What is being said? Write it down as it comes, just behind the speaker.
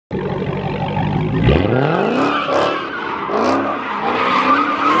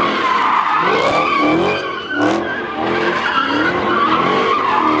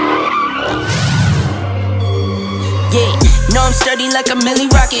like a milli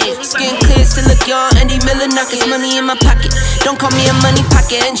rocket. Skin clear, still look young, Andy Miller knockers. Money in my pocket, don't call me a money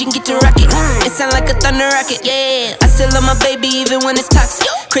pocket. Engine get to rocket, it sound like a thunder rocket. Yeah, I still love my baby even when it's toxic.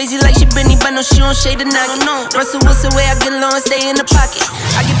 Crazy like she Britney, but no, she don't shade the noggin. Russell Wilson way I get low and stay in the pocket.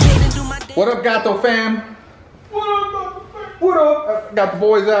 I get paid to do my day. What up, Gato fam? What up? Got the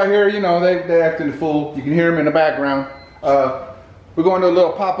boys out here, you know, they acting the fool. You can hear them in the background. We're going to a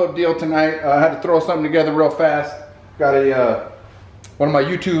little pop-up deal tonight. I had to throw something together real fast. Got a one of my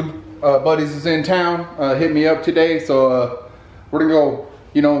YouTube buddies is in town. Hit me up today, so we're gonna go,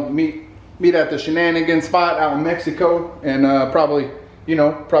 you know, meet at the shenanigan spot out in Mexico, and probably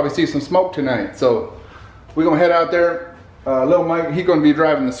see some smoke tonight. So we're gonna head out there. Little Mike, he's gonna be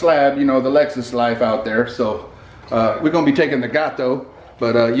driving the slab, you know, the Lexus life out there. So we're gonna be taking the Gato,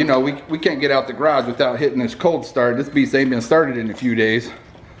 but you know, we can't get out the garage without hitting this cold start. This beast ain't been started in a few days.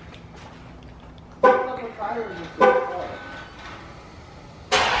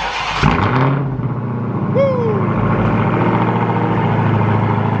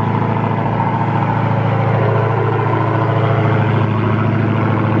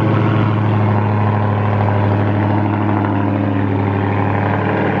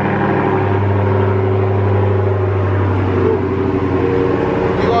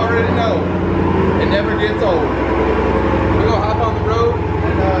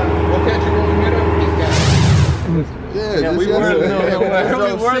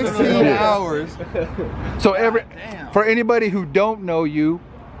 So for anybody who don't know you,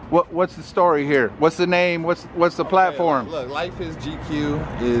 what's the story here? What's the name? What's the platform? Look, Life is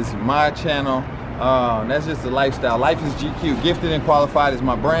GQ is my channel. That's just the lifestyle. Life is GQ. Gifted and Qualified is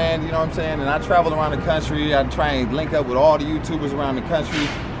my brand, you know what I'm saying? And I travel around the country. I try and link up with all the YouTubers around the country.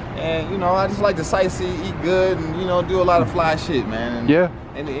 And, you know, I just like to sightsee, eat good, and, you know, do a lot of fly shit, man. And, yeah.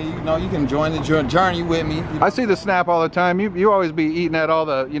 And, you know, you can join the journey with me. I see the snap all the time. You always be eating at all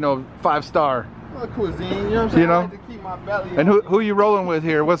the, you know, 5-star. Cuisine, you know what I'm saying? You know? I like to keep my belly. And who you rolling with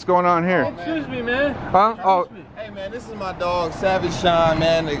here? What's going on here? Oh, excuse me, man. Huh? Oh. Hey, man, this is my dog, Savage Shawn,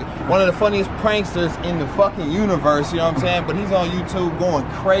 man. One of the funniest pranksters in the fucking universe, you know what I'm saying? But he's on YouTube going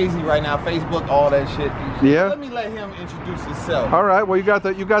crazy right now, Facebook, all that shit. Yeah. Let me let him introduce himself. All right. Well, you got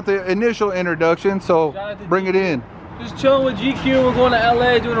the initial introduction, so bring it in. Just chilling with GQ. We're going to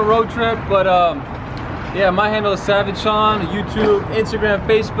LA doing a road trip, but yeah, my handle is Savage Shawn, YouTube, Instagram,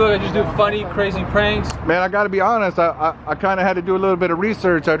 Facebook. I just do funny, crazy pranks. Man, I got to be honest. I kind of had to do a little bit of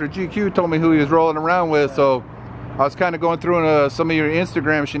research after GQ told me who he was rolling around with. So I was kind of going through some of your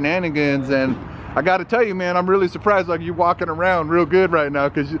Instagram shenanigans, and I got to tell you, man, I'm really surprised. Like, you walking around real good right now,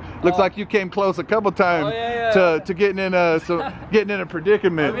 because looks like you came close a couple times to getting in a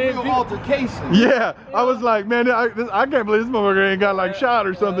predicament. I mean, altercation. Yeah, I was like, man, I can't believe this motherfucker ain't got like shot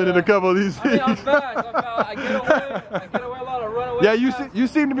or something in a couple of these things. I mean, I'm fast. I get away a lot of runaway. Yeah, you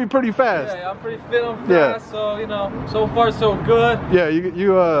seem to be pretty fast. Yeah, I'm pretty fit. I'm fast. Yeah. So, you know, so far so good. Yeah,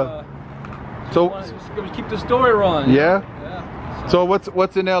 so keep the story rolling. Yeah. So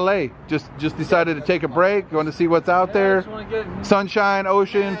what's in LA? Just decided to take a break, going to see what's out there. Sunshine,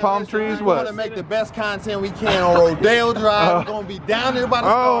 ocean, palm trees. We want to make the best content we can on Rodeo Drive. We're gonna be down there by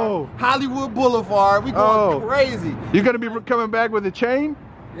the Hollywood Boulevard. We going crazy. You gonna be coming back with a chain?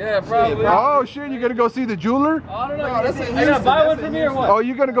 Yeah, probably. Oh shit, you gonna go see the jeweler? I don't know. You gonna buy one for me or what? Oh,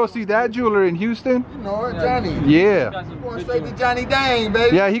 you gonna go see that jeweler in Houston? You know it, Johnny. Yeah. Going straight to Johnny Dang,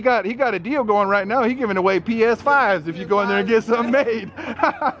 baby. Yeah, he got a deal going right now. He giving away PS5s if you go in there and get something made.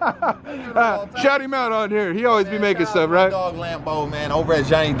 Shout him out on here. He always be making stuff, right? Dog Lambo, man, over at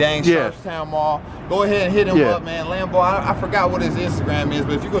Johnny Dang, Town Mall. Go ahead and hit him up, man. Lambo, I forgot what his Instagram is,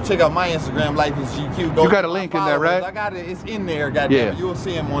 but if you go check out my Instagram, Life is GQ. You got a link in there, right? I got it. It's in there, goddamn. You'll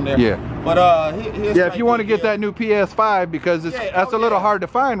see him on there. Yeah. But if you want to get that new PS5, because that's a little hard to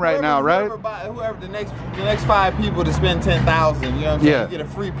find right now, right? Whoever the next 5 people to spend 10,000, you know what I'm saying? You get a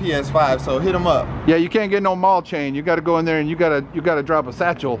free PS5, so hit them up. Yeah, you can't get no mall chain. You got to go in there and you got to drop a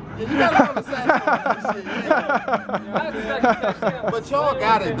satchel. Yeah, you got to drop a satchel. But y'all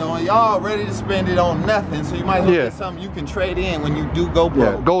got it though. Y'all ready to spend it on nothing, so you might as well get something you can trade in when you do go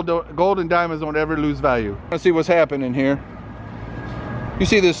broke. Yeah, gold and diamonds don't ever lose value. Let's see what's happening here. You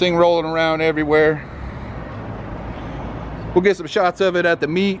see this thing rolling around everywhere. We'll get some shots of it at the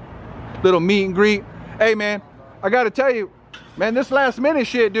little meet and greet. Hey man, I gotta tell you, man, this last minute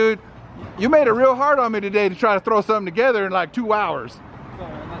shit, dude, you made it real hard on me today to try to throw something together in like 2 hours.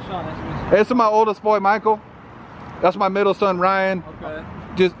 This is my oldest boy, Michael. That's my middle son, Ryan. Okay.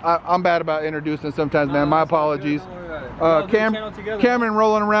 I'm bad about introducing sometimes, man. My apologies. Cameron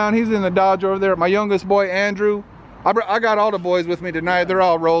rolling around. He's in the Dodge over there. My youngest boy, Andrew. I got all the boys with me tonight. They're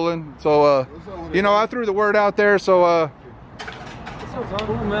all rolling. So, you know, I threw the word out there. So,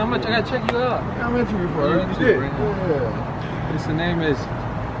 Cool, man. I gotta check you out. I met you before, right? You did. Yeah. What's the name is?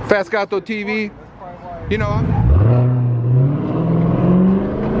 Fstgato TV. You know,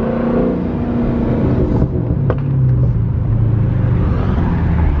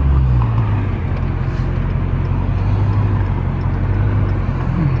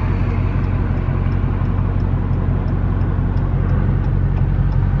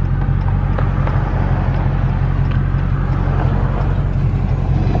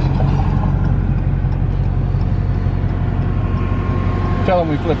 tell them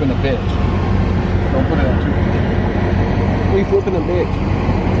we flipping a bitch. Don't put it on too. We flipping a bitch.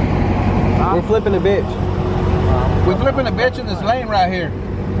 We're flipping a bitch. We flipping a bitch in this lane right here.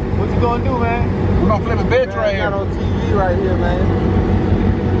 What you gonna do, man? We're gonna flip a bitch right here. Got on TV right here, man.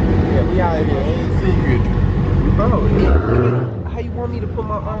 Yeah, we out here. Secret. Bro, how you want me to put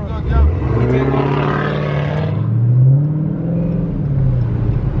my arm?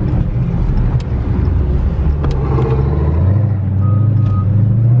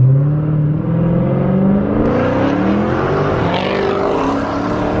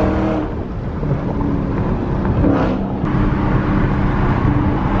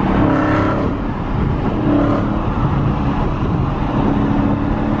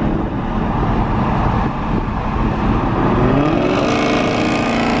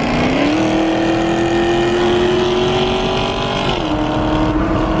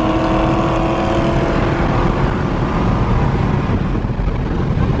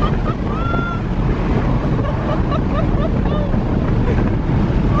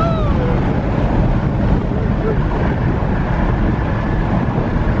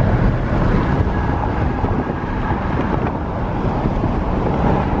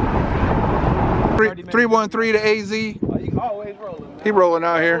 313 to AZ. You always rolling, man. He rolling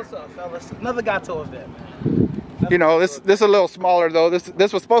out here. What's up, fellas? Another Gato event, man. You know, this is a little smaller though.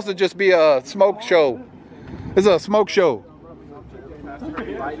 This was supposed to just be a smoke show. This is a smoke show. You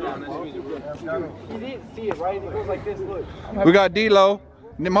didn't see it, right? It goes like this, look. We got D-Lo.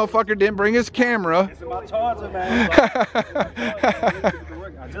 The motherfucker didn't bring his camera. It's my charger, man. I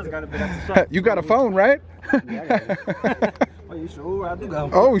just got a bit of shot. You got a phone, right? Oh, you sure? I do got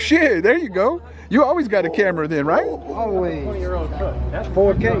one. Oh shit, there you go. You always got a camera then, right? Always. That's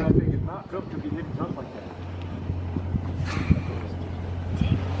 4K.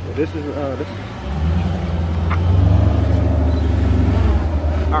 This is this.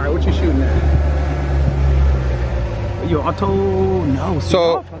 All right, what you shooting at? Yo, auto, no.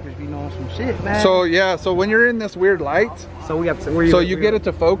 So, motherfuckers be knowing some shit, man. so yeah, so when you're in this weird light, So we got to, so you get it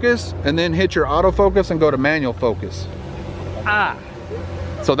to focus and then hit your autofocus and go to manual focus. Ah.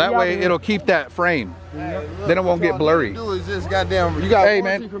 So that way it'll keep that frame. Then it won't get blurry. Do is just goddamn. You got. Hey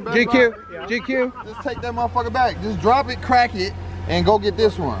man, GQ, GQ. Just take that motherfucker back. Just drop it, crack it, and go get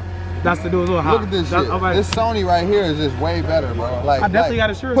this one. That's to do a little hot. Look at this shit. This Sony right here is just way better, bro. Like I definitely got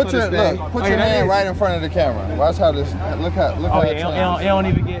assurance put on your this thing. put your hand right in front of the camera. Watch how this. Look how. Oh it yeah, turns. it don't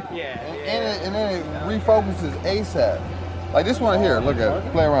even get. Yeah. And then it refocuses ASAP. Like this one here. Look at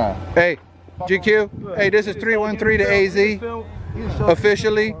it. Play around. Hey, GQ. Hey, this is 313 to AZ.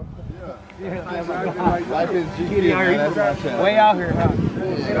 Officially. Life is GQ, man. That's my channel. Way out here, huh?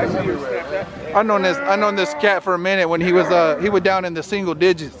 I known this cat for a minute when he was down in the single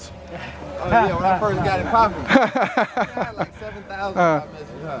digits. Oh, yeah, when I first got it popping. I had like 7,000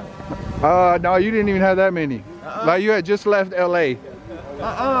 messages, huh? No, you didn't even have that many. Like you had just left LA.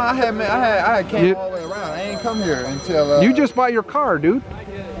 I had came all the way around. I ain't come here until. You just bought your car, dude.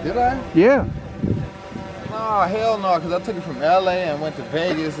 Did I? Yeah. No, hell no, because I took it from LA and went to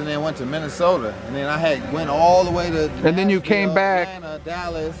Vegas and then went to Minnesota. And then I went all the way to And then you came back. Atlanta,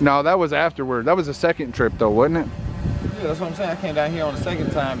 Dallas. No, that was afterward. That was the second trip though, wasn't it? Yeah, that's what I'm saying. I came down here on the second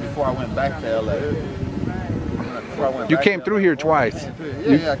time before I went back to LA. You came through here twice.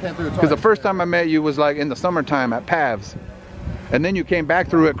 Yeah, I came through twice. Because the first time I met you was like in the summertime at Pavs. And then you came back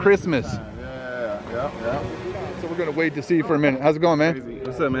through at Christmas. Yeah. So we're gonna wait to see you for a minute. How's it going, man?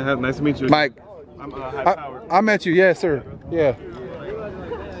 What's up, man? Nice to meet you. Mike. I'm high powered. I met you, yes, sir. Yeah.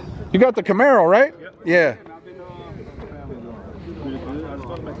 You got the Camaro, right? Yeah.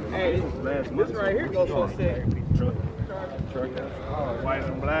 Hey, this right here goes so sick. Truck. White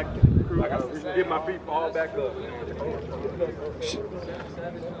and black. I got to get my feet all back up.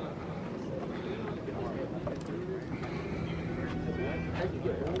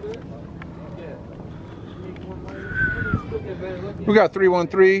 We got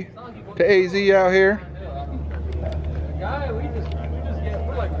 313 to AZ out here. Guy,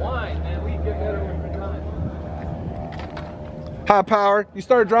 we're like wine, man. We get better every time. High power. You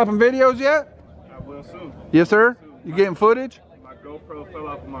started dropping videos yet? I will soon. Yes, sir. You getting footage? My goal GoPro fell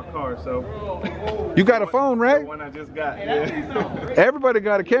off of my car, so. You got a phone, right? The one I just got, yeah. Everybody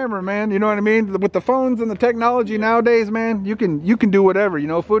got a camera, man. You know what I mean? With the phones and the technology nowadays, man, you can do whatever. You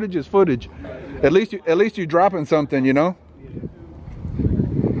know, footage is footage. At least you dropping something, you know.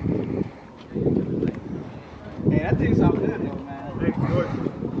 Hey, that thing sounds good, though,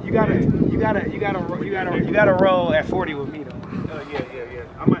 man. You gotta roll at 40 with me, though. Yeah.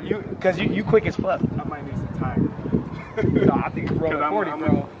 I might, Cause you quick as fuck. I might need some time. No, I think you roll at 40,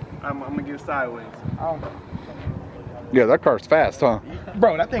 bro. I'm gonna get sideways. Yeah, that car's fast, huh?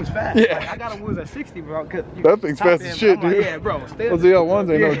 Bro, that thing's fast. Yeah. Like, I got a Wooz at 60, bro. That thing's fast as shit, dude. Yeah, bro. Still. Those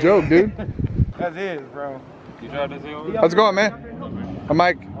ZL1s ain't no joke, dude. That is, bro. You drive the ZL? How's it going, man? I'm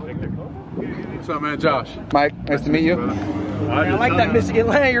Mike. What's up, man? Josh. Mike, nice to meet you. Man, I like that Michigan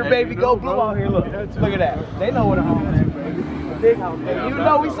lanyard, baby. Go blue out here. Look at that. They know what a home is, baby. Big house. Hey, you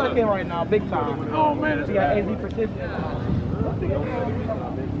know we suck in right now, big time. Oh, man. We got AZ Precision in the house.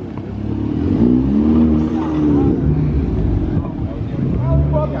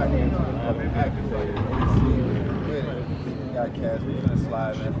 Got cash, we gonna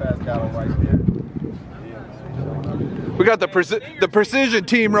slide, man. Fstgato right there. We got the precision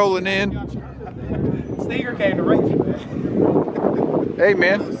team rolling in. Stinger came to race, man. Hey,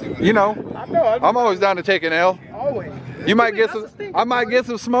 man. You know, I'm always down to take an L. Always. You might get some. I might get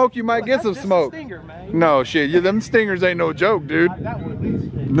some smoke. You might get some smoke. Stinger, man. No shit. Yeah, them stingers ain't no joke, dude.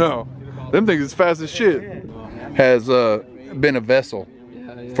 No, them things is fast as shit. Has been a vessel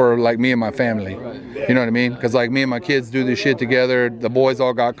for like me and my family. You know what I mean? Because like me and my kids do this shit together. The boys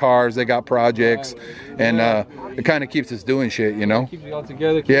all got cars. They got projects, and it kind of keeps us doing shit. You know? Keeps you all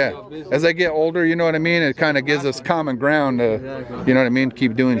together. Yeah. As I get older, you know what I mean? It kind of gives us common ground to, you know what I mean?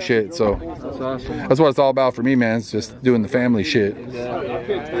 Keep doing shit. So That's awesome. that's what it's all about for me, man. It's just doing the family shit. I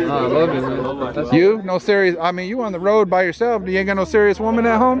love it, man. That's You? No serious? I mean, you on the road by yourself? You ain't got no serious woman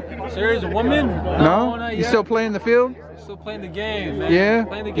at home? serious woman? No? Not You yet. still playing the field? Still playing the game, man. Yeah?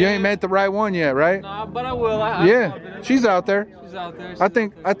 Playing the You game. ain't met the right one yet, right? Nah, but I will. I Yeah. love it. She's out there. She's out there.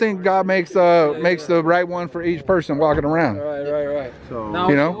 I think God makes the right one for each person walking around. Right. So, Now,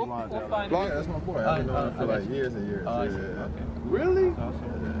 You know? we'll find yeah, that's my boy. I've been knowing him for like years and years. Really?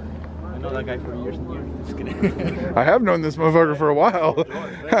 I know that guy for years and years. Just kidding. I have known this motherfucker for a while.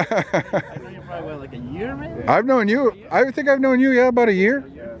 I know you probably like a year, man. I've known you. I think I've known you, yeah, about a year.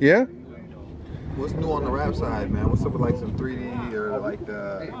 Yeah? What's new on the rap side, man? What's up with like some 3D or like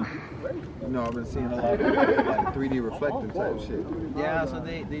the, you know, I've been seeing a lot of like 3D reflective type shit. Yeah, so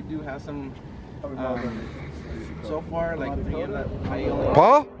they do have some. So far, like I only.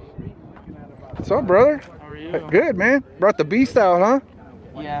 Paul? What's up, brother? How are you? Good, man. Brought the beast out, huh?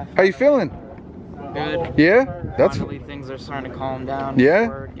 Yeah. How you feeling? Good. Yeah? That's Finally, things are starting to calm down. Yeah?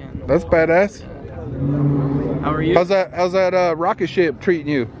 Work and, that's badass. How are you? How's that rocket ship treating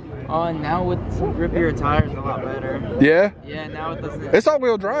you? Oh, and now with some grippier tires, a lot better. Yeah? Yeah, now it doesn't. It's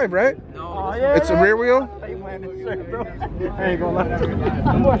all-wheel drive, right? No. It's a rear wheel? I ain't gonna lie.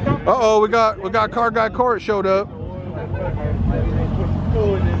 Uh-oh, we got Car Guy Court showed up.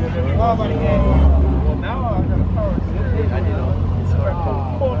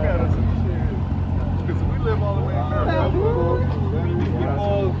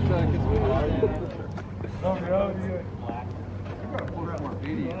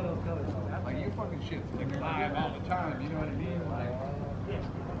 Like you fucking shit live all the time, you know what I mean? Like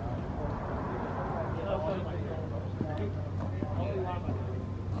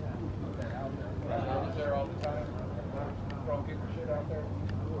out there all the time. Bro, get the shit out there.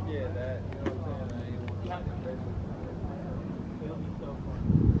 Yeah, that, you know what I'm saying?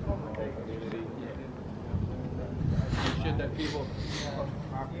 Shit that people.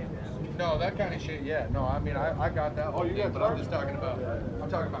 No, that kind of shit, yeah. No, I mean, I got that whole thing, but I'm just talking about,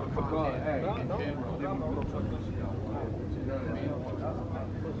 content in general. You know what I mean?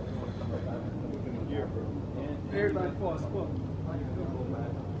 Everybody falls fuck.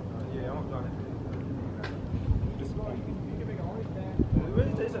 Yeah, I'm done. It's just time.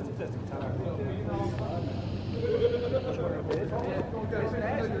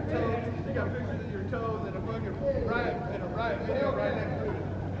 You got pictures of your toes and a fucking right video right next to it.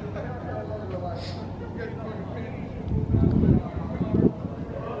 You got your fucking pennies.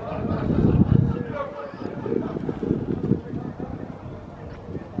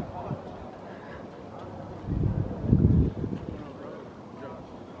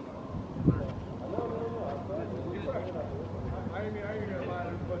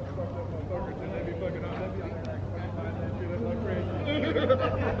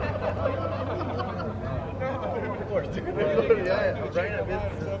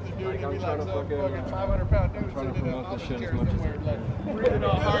 up the dude. Like, He'd I'm be trying like to some fucking- fucking 500-pound dude trying to sitting in promote an this office shit as chair much as somewhere. I Like, breathing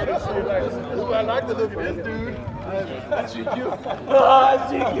all hard and shit. Like, that's why I like to look at this dude. That's GQ.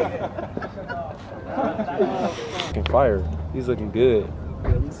 Looking fire. He's looking good.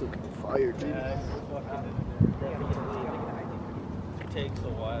 He's looking fire, dude. Takes a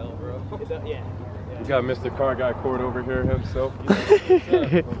while, bro. Yeah. We got Mr. Car Guy Court over here himself. You know, what's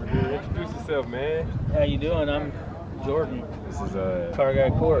up over here? Introduce yourself, man. How you doing? I'm Jordan. This is Car Guy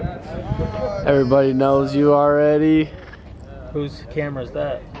Court. Everybody knows you already. Whose camera is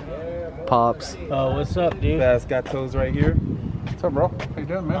that? Pops. Oh, what's up, dude? Fstgato's right here. What's up, bro? How you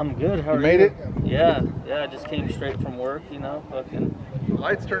doing, man? I'm good. How You are made you? it? Yeah, I just came straight from work, you know, fucking. The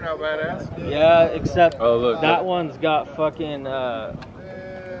lights turned out badass. Yeah, except Oh, look. that one's got fucking,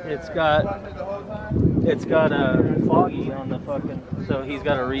 it's got foggy on the fucking, so he's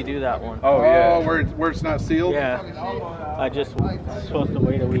got to redo that one. Oh, yeah. Oh, where it's not sealed? Yeah, I just was supposed to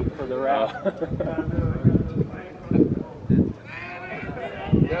wait a week for the wrap.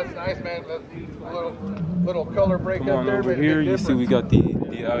 That's nice, man. That little color break Come up on there. over made a big here. You see we got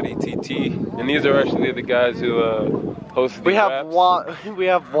the Audi TT. And these are actually the guys who host the We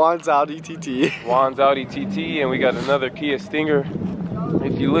have Juan's Audi TT. Juan's Audi TT, and we got another Kia Stinger.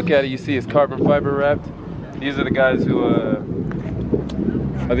 If you look at it, you see it's carbon fiber wrapped. These are the guys who are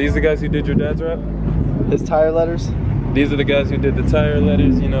these the guys who did your dad's wrap? His tire letters. These are the guys who did the tire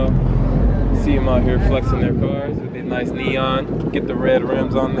letters, you know. See them out here flexing their cars with the nice neon. Get the red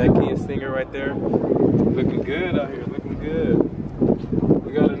rims on that Kia Stinger right there. Looking good out here, looking good.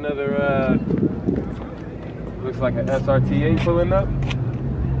 We got another, looks like an SRT8 pulling up.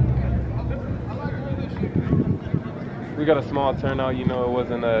 We got a small turnout, you know, it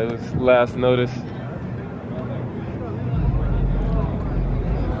was last notice.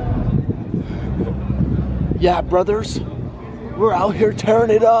 Yeah, brothers. We're out here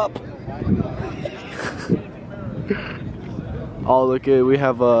tearing it up. Oh, look at, we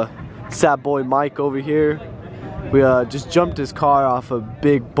have Sad Boy Mike over here. We just jumped his car off a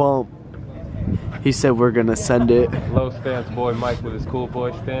big bump. He said we're gonna send it. Low stance boy Mike with his cool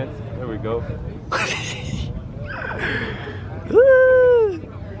boy stance. There we go.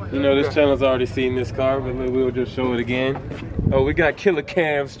 You know, this channel's already seen this car, but we'll just show it again. Oh, we got Killer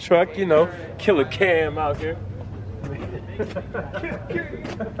Cam's truck, you know. Killer Cam out here.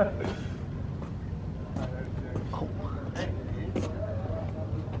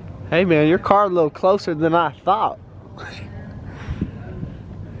 Hey man, your car a little closer than I thought.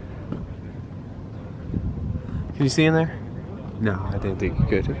 Can you see in there? No, I didn't think you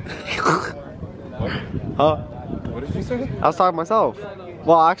could. Huh? What did you say? I was talking to myself.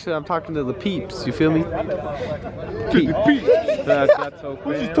 Well, actually, I'm talking to the peeps. You feel me? Peeps. That's so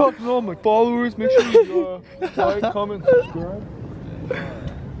I'm just talking to all my followers. Make sure you like, comment, subscribe.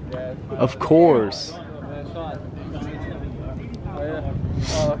 Of course.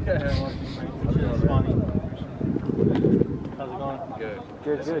 Oh, okay. How's it going? Good.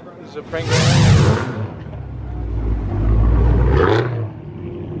 Good, good. This is a prank.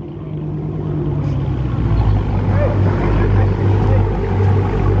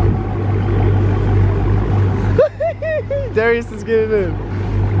 Darius is getting in.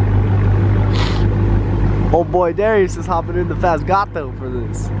 Oh boy, Darius is hopping in the Fstgato for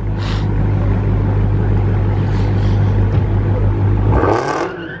this.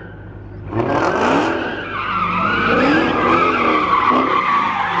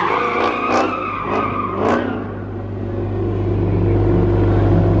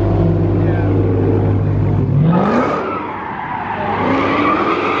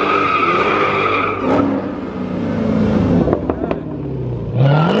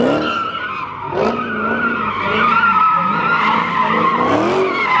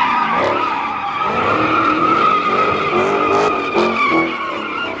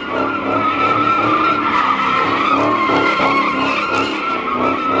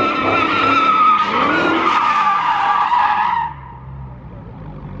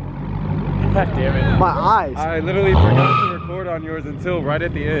 God damn it. My eyes. I literally forgot to record on yours until right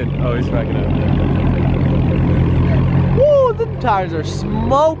at the end. Oh, he's backing up. Woo, the tires are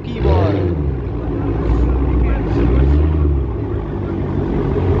smoky, boy.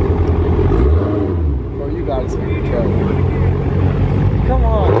 Bro, you got some trouble. Come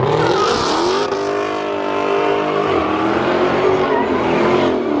on.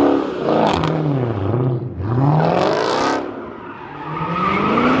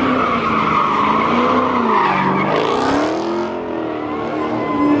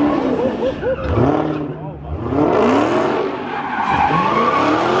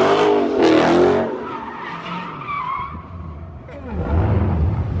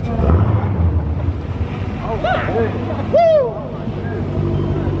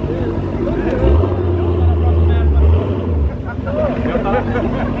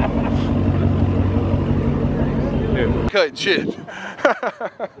 right, shit.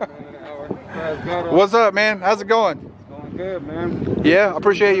 What's up, man? How's it going? Going good, man. Yeah, I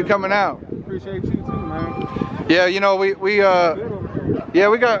appreciate you coming out. Appreciate you too, man. Yeah, you know, we got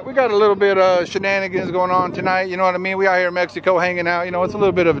a little bit of shenanigans going on tonight. You know what I mean? We out here in Mexico hanging out. You know, it's a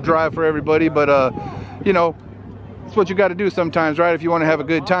little bit of a drive for everybody, but you know, it's what you got to do sometimes, right? If you want to have a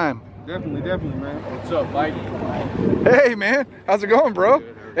good time. Definitely, man. What's up, Mike? Hey, man, how's it going, bro?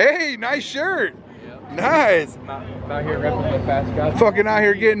 Hey, nice shirt. Yep. Nice. Out here repping the Fstgato. Fucking out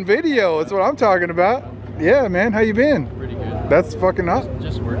here getting video. That's what I'm talking about. Yeah, man. How you been? Pretty good. That's fucking awesome.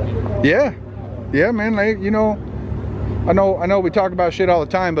 Just working. Yeah. Yeah, man. Like, you know, I know we talk about shit all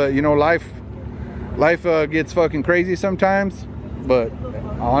the time, but you know, life gets fucking crazy sometimes. But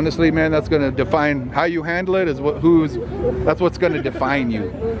honestly, man, that's gonna define how you handle it. That's what's gonna define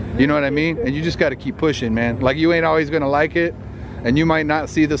you. You know what I mean? And you just got to keep pushing, man. Like, you ain't always gonna like it, and you might not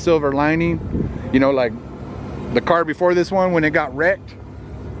see the silver lining. You know, like the car before this one, when it got wrecked,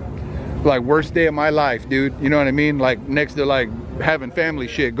 like, worst day of my life, dude. You know what I mean? Like, next to like having family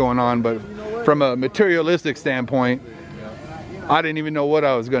shit going on, but from a materialistic standpoint, I didn't even know what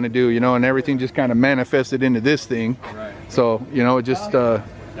I was gonna do, you know, and everything just kind of manifested into this thing. So, you know, it just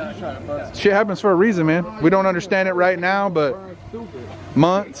shit happens for a reason, man. We don't understand it right now, but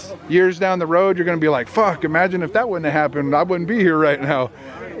months, years down the road, you're gonna be like, fuck, imagine if that wouldn't have happened, I wouldn't be here right now.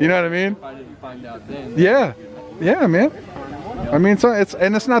 You know what I mean? Yeah, yeah, man. I mean, so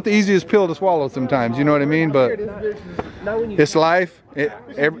it's not the easiest pill to swallow sometimes, you know what I mean? But it's life.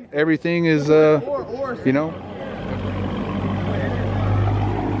 Everything is, you know.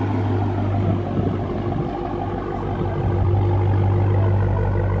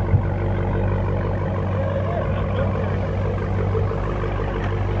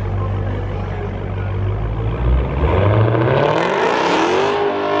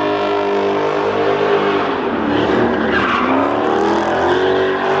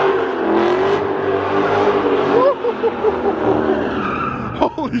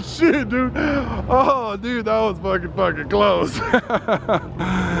 Holy shit, dude. Oh, dude, that was fucking close.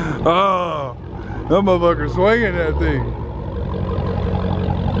 Oh, that motherfucker swinging that thing.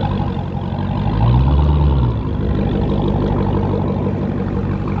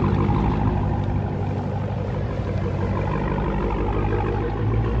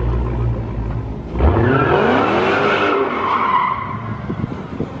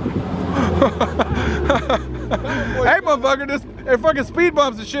 Hey, motherfucker, there fucking speed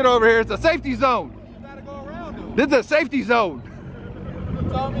bumps and shit over here. It's a safety zone. You gotta go around them. This is a safety zone.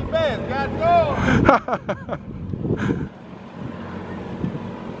 It's on me fast. Gotta go.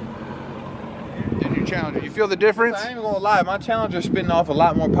 And your Challenger, you feel the difference? I ain't even gonna lie, my Challenger's spitting off a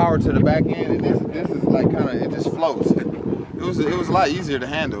lot more power to the back end, and this is like kind of, it just floats. It was a lot easier to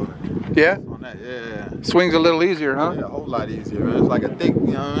handle. Yeah? On that, yeah. Swings a little easier, huh? Yeah, a whole lot easier, man. It's like a thick,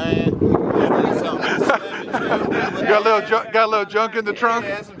 you know what I mean? Got a little junk in the trunk?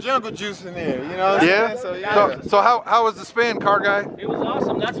 Yeah, some jungle juice in there, you know what I'm Yeah? saying? So, yeah. So how was the spin, car guy? It was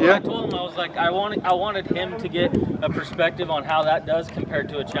awesome. That's what I told him. I was like, I wanted him to get a perspective on how that does compared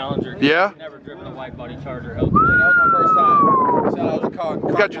to a Challenger. Yeah? He's never driven a wide body Charger HELLCAT. That was my first time. Shout out to car.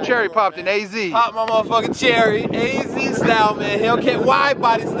 You got your cherry popped in AZ. Pop my motherfucking cherry, AZ style, man. HELLCAT wide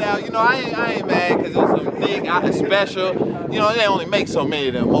body style. You know, I ain't mad because it's some big, special. You know, they only make so many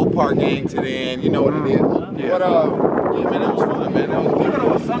of them. Mopar gang to the end. You know what it is. Yeah. But yeah, man, that was fun, man. That was different.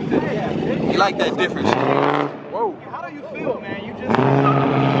 It was something. You like that different shit? Whoa. How do you feel, man? You just.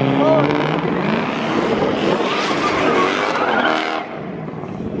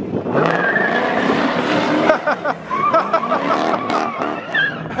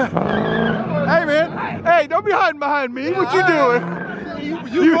 Hey, man. Hey, don't be hiding behind me. What you doing?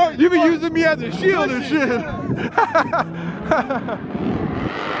 You be using me as a shield and shit.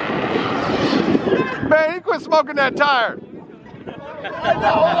 Man, he quit smoking that tire.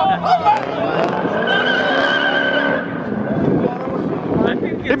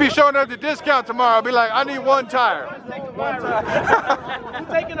 He'll be showing up the discount tomorrow. I'll be like, I need one tire. You're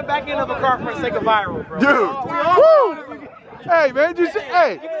taking the back end of a car for the sake of viral, bro. Dude. Woo. Hey, man, did you see?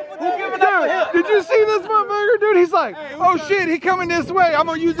 Hey, dude, did you see this motherfucker, dude? He's like, oh shit, he coming this way. I'm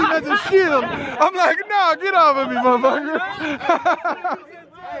gonna use him as a shield. I'm like, no, get off of me, motherfucker.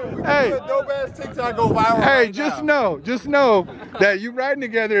 Hey, dope ass TikTok go viral. Hey, right just now. know that you riding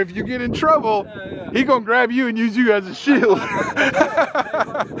together. If you get in trouble, he gonna grab you and use you as a shield. I'm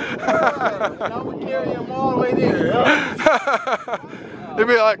gonna carry him all the way there. It'll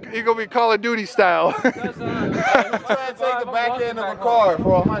be like, he gonna be Call of Duty style. I'm trying to take the back end of a car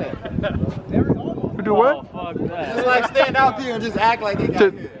for $100. Do what? Oh, fuck that. Just like stand out there and just act like they got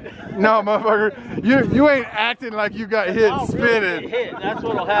it. No, motherfucker, you ain't acting like you got hit I'll spinning. really get hit. That's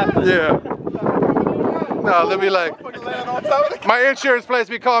what'll happen. Yeah. No, they'll be like, my insurance place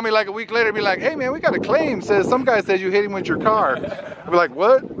be calling me like a week later, be like, hey man, we got a claim. Says some guy says you hit him with your car. I'll be like,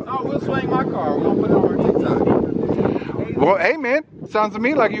 what? Oh, we'll swing my car. We're gonna put it on our TikTok. Well, hey man, sounds to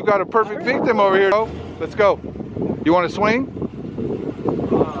me like you got a perfect victim over here. Oh, let's go. You want to swing?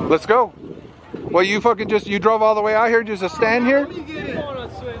 Let's go. Well, you fucking you drove all the way out here just to stand here? You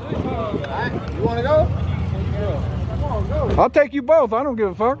wanna go? I'll take you both. I don't give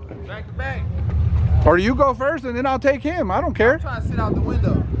a fuck. Back to back. Or you go first and then I'll take him. I don't care. I'm trying to sit out the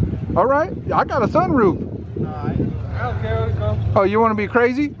window. All right. I got a sunroof. I don't care. Let's go. Oh, you want to be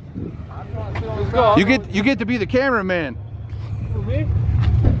crazy? Let's go. You get to be the cameraman. Me?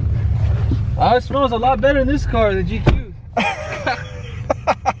 Oh, it smells a lot better in this car than GQ.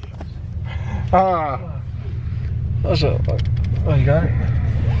 What's up? Oh, you got it?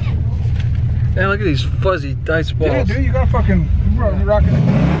 Man, look at these fuzzy dice balls. Yeah, dude, you gotta fucking rocking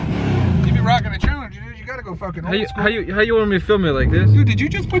it. You be rocking the challenge, dude. You gotta go fucking. How you want me to film it like this? Dude, did you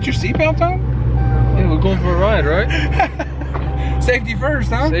just put your seatbelt on? Yeah, we're going for a ride, right? Safety first,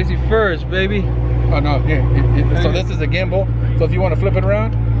 huh? Safety first, baby. Oh no, here. So this is a gimbal. So if you want to flip it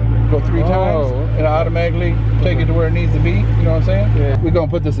around, go 3 times, and it'll automatically take it to where it needs to be. You know what I'm saying? Yeah. We're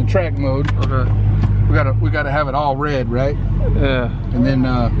gonna put this in track mode. Okay. We gotta have it all red, right? Yeah. And then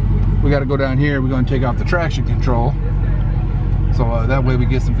we gotta go down here. We're gonna take off the traction control, so that way we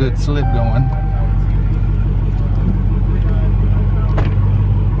get some good slip going.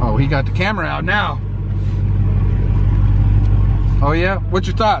 Oh, he got the camera out now. Oh yeah? What's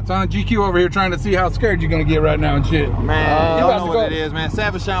your thoughts, huh? GQ over here trying to see how scared you're gonna get right now and shit. Man, y'all know what it is, man.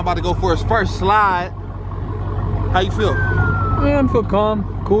 Savage Shawn about to go for his first slide. How you feel? Yeah, I feel calm,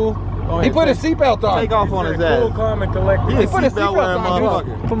 cool. He put his seatbelt on. Take off on his ass. Cool, calm, and collected. He put his seatbelt seatbelt wearing on.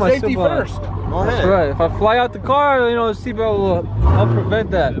 motherfucker. Put my Safety seatbelt on. first. Go That's ahead. right. If I fly out the car, you know, the seatbelt will help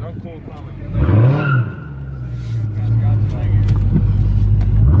prevent that. I'm cool, calm,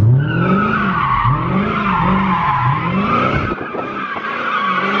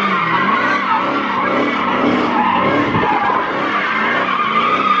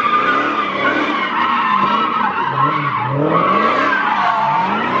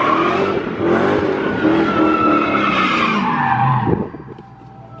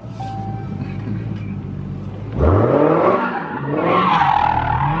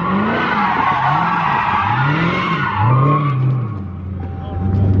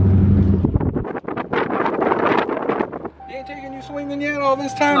 Swinging yet all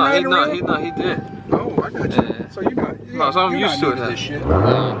this time? No, riding around? he did. Oh, I got you. Yeah. So you're not. No, so I'm you're used not to new it. this shit.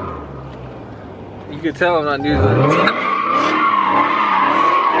 You can tell I'm not new to that.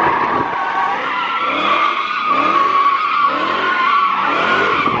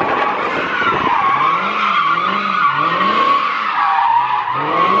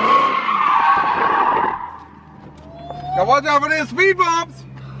 Now watch out for them speed bumps.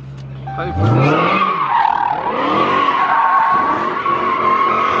 How you put this?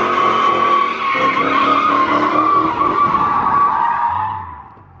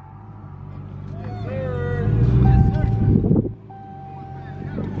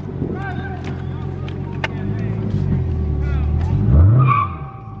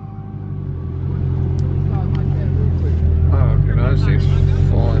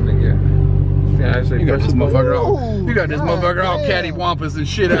 You got this motherfucker all. You got this motherfucker all cattywampus and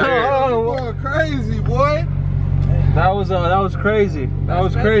shit out here. Oh, boy, crazy boy. That was crazy. That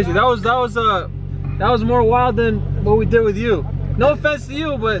was crazy. That was more wild than what we did with you. No offense to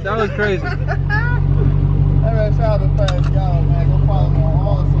you, but that was crazy. Hey man, shout out to Fstgato, man. Go follow me on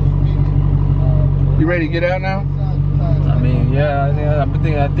all the social media. You ready to get out now? I mean, yeah, I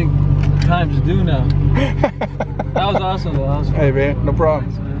think the time's due now. That was awesome, though. That was Hey man, no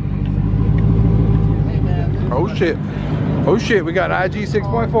problem. Oh shit. Oh shit, we got IG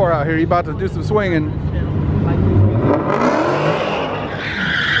 6.4 out here. He about to do some swinging.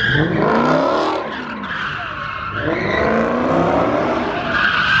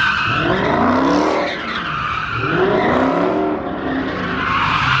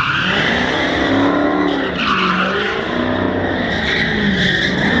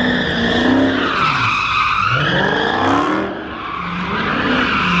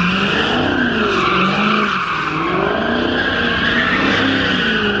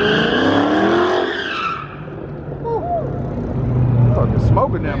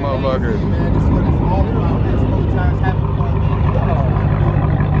 Smoking that motherfucker. Man, this is what it's all about. Slow times, having fun.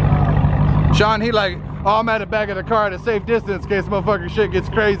 Shawn, he like, Oh, I'm at the back of the car at a safe distance in case motherfucker shit gets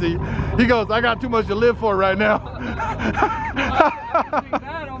crazy. He goes, I got too much to live for right now.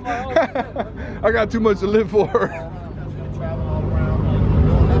 I got too much to live for. Traveling all around.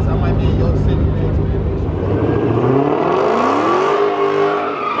 I might be in your city next.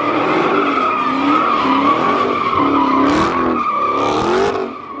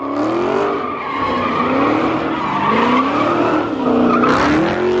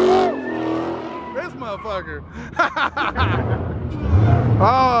 Motherfucker.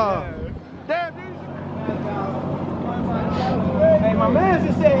 Oh. Damn, dude. Hey, my man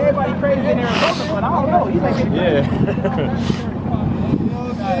just said everybody crazy in Arizona, but I don't know. He's like, Yeah. You know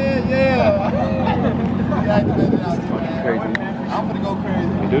what I'm saying? Yeah. Crazy. I'm gonna go crazy.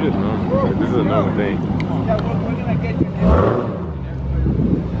 We do this normal. This is a normal thing.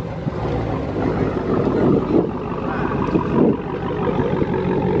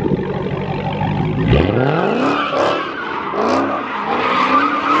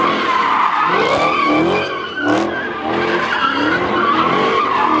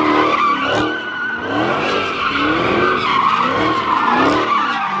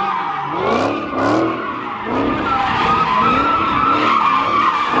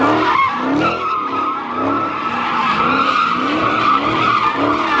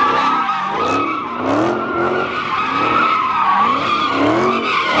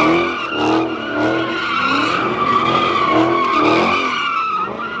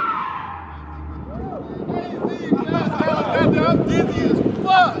 I'm dizzy as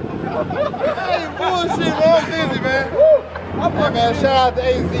fuck. That ain't bullshit, man. I'm dizzy, man. Hey, man, shout out to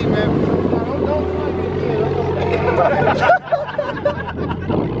AZ, man.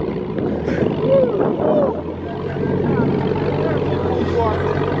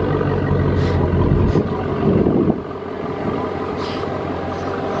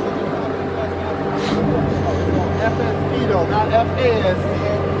 Fstgato, not FAS.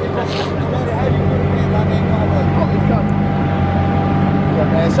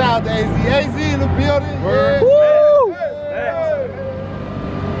 Man, shout out to AZ. AZ in the building. Yeah. Woo! Hey.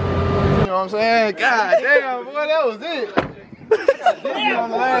 You know what I'm saying? God damn, boy, that was it. Damn. On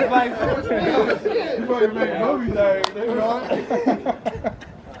the last like you fucking make movies out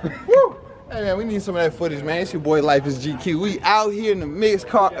here. Woo! Hey man, we need some of that footage, man. It's your boy Life is GQ. We out here in the mixed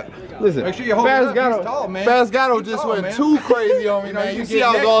car. Listen, make sure you hold it up. He's tall, man. Fstgato just went too crazy on me, man. You see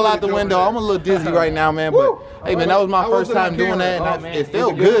I was all out the window. I'm a little dizzy right now, man. But hey man, that was my first time doing that, and it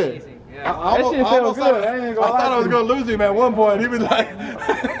felt good. That shit felt good. I thought I was gonna lose him at one point. He was like,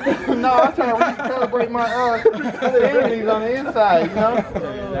 no, I'm trying to recalibrate my enemies on the inside, you know?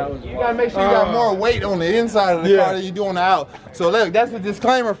 You gotta make sure you got more weight on the inside of the car than you do on the out. So look, that's a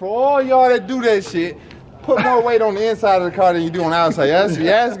disclaimer for all y'all that do that shit. Put more weight on the inside of the car than you do on the outside. Your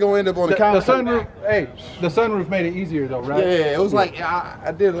ass is gonna end up on the counter. The sunroof, hey, the sunroof made it easier though, right? Yeah, it was like,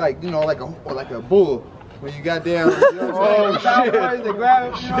 I did like, you know, like a bull. When you got down, you know what I'm saying? Oh, shit. They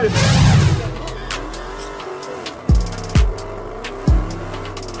grab it, you know?